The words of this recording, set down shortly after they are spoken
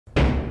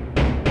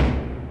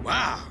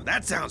Wow,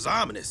 that sounds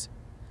ominous.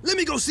 Let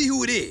me go see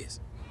who it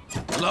is.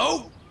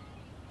 Hello?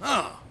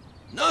 Oh,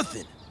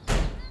 nothing.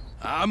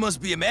 I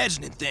must be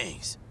imagining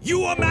things.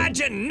 You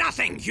imagine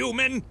nothing,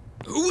 human!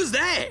 Who was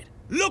that?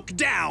 Look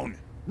down!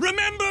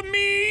 Remember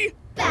me?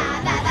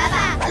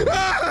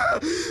 Ah,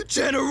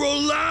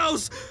 General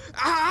Laos!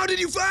 How did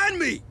you find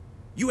me?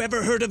 You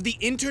ever heard of the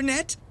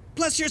internet?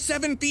 Plus you're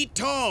 7 feet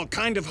tall,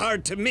 kind of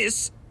hard to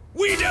miss.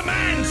 We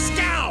demand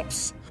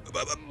scalps!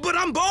 But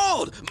I'm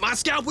bald! My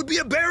scalp would be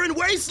a barren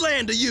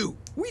wasteland to you!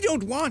 We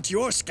don't want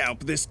your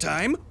scalp this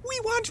time. We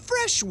want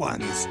fresh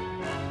ones.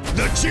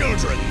 The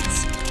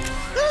children's.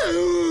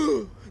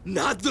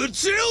 Not the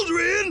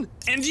children!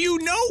 And you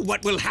know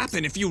what will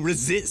happen if you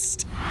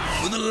resist.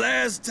 For the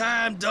last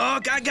time,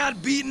 Doc, I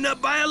got beaten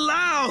up by a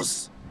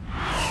louse.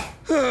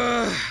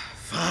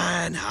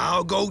 Fine,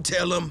 I'll go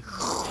tell him.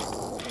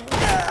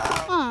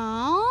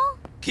 Aww.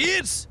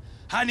 Kids,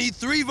 I need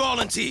 3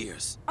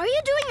 volunteers. Are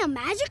you doing a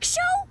magic show?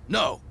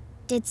 No.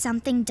 Did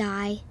something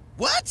die?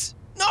 What?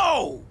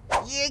 No!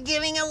 You're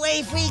giving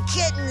away free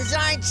kittens,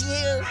 aren't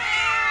you?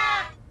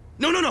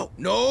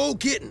 No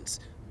kittens.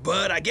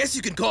 But I guess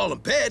you can call them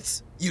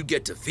pets. You'd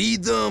get to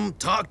feed them,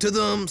 talk to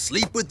them,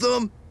 sleep with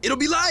them. It'll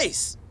be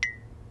lice.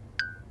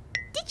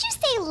 Did you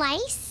say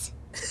lice?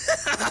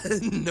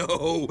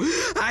 No,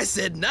 I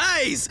said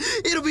nice.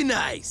 It'll be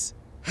nice.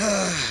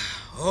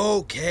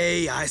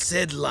 Okay, I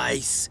said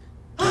lice.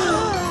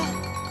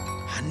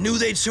 I knew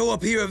they'd show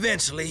up here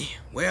eventually.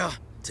 Well,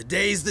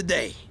 today's the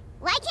day.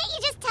 Why can't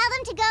you just tell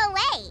them to go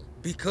away?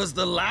 Because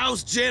the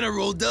louse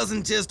general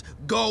doesn't just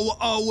go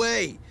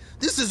away.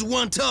 This is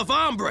one tough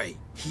hombre.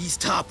 He's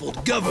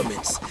toppled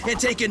governments and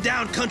taken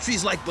down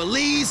countries like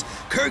Belize,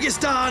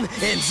 Kyrgyzstan,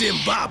 and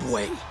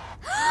Zimbabwe.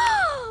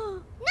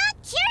 Not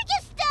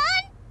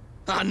Kyrgyzstan!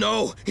 I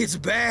know, it's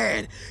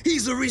bad.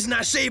 He's the reason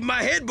I shaved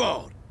my head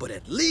bald. But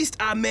at least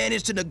I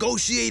managed to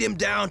negotiate him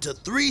down to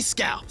 3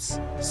 scalps.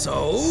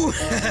 So,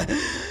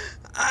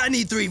 I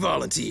need 3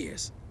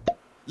 volunteers.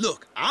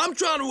 Look, I'm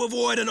trying to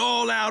avoid an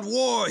all-out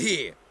war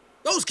here.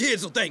 Those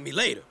kids will thank me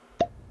later.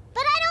 But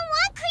I don't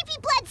want creepy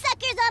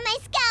bloodsuckers on my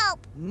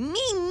scalp.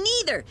 Me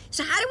neither.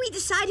 So how do we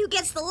decide who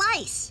gets the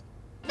lice?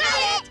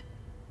 Got it!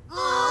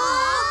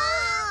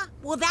 Aww.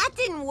 Well, that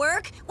didn't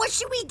work. What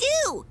should we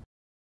do?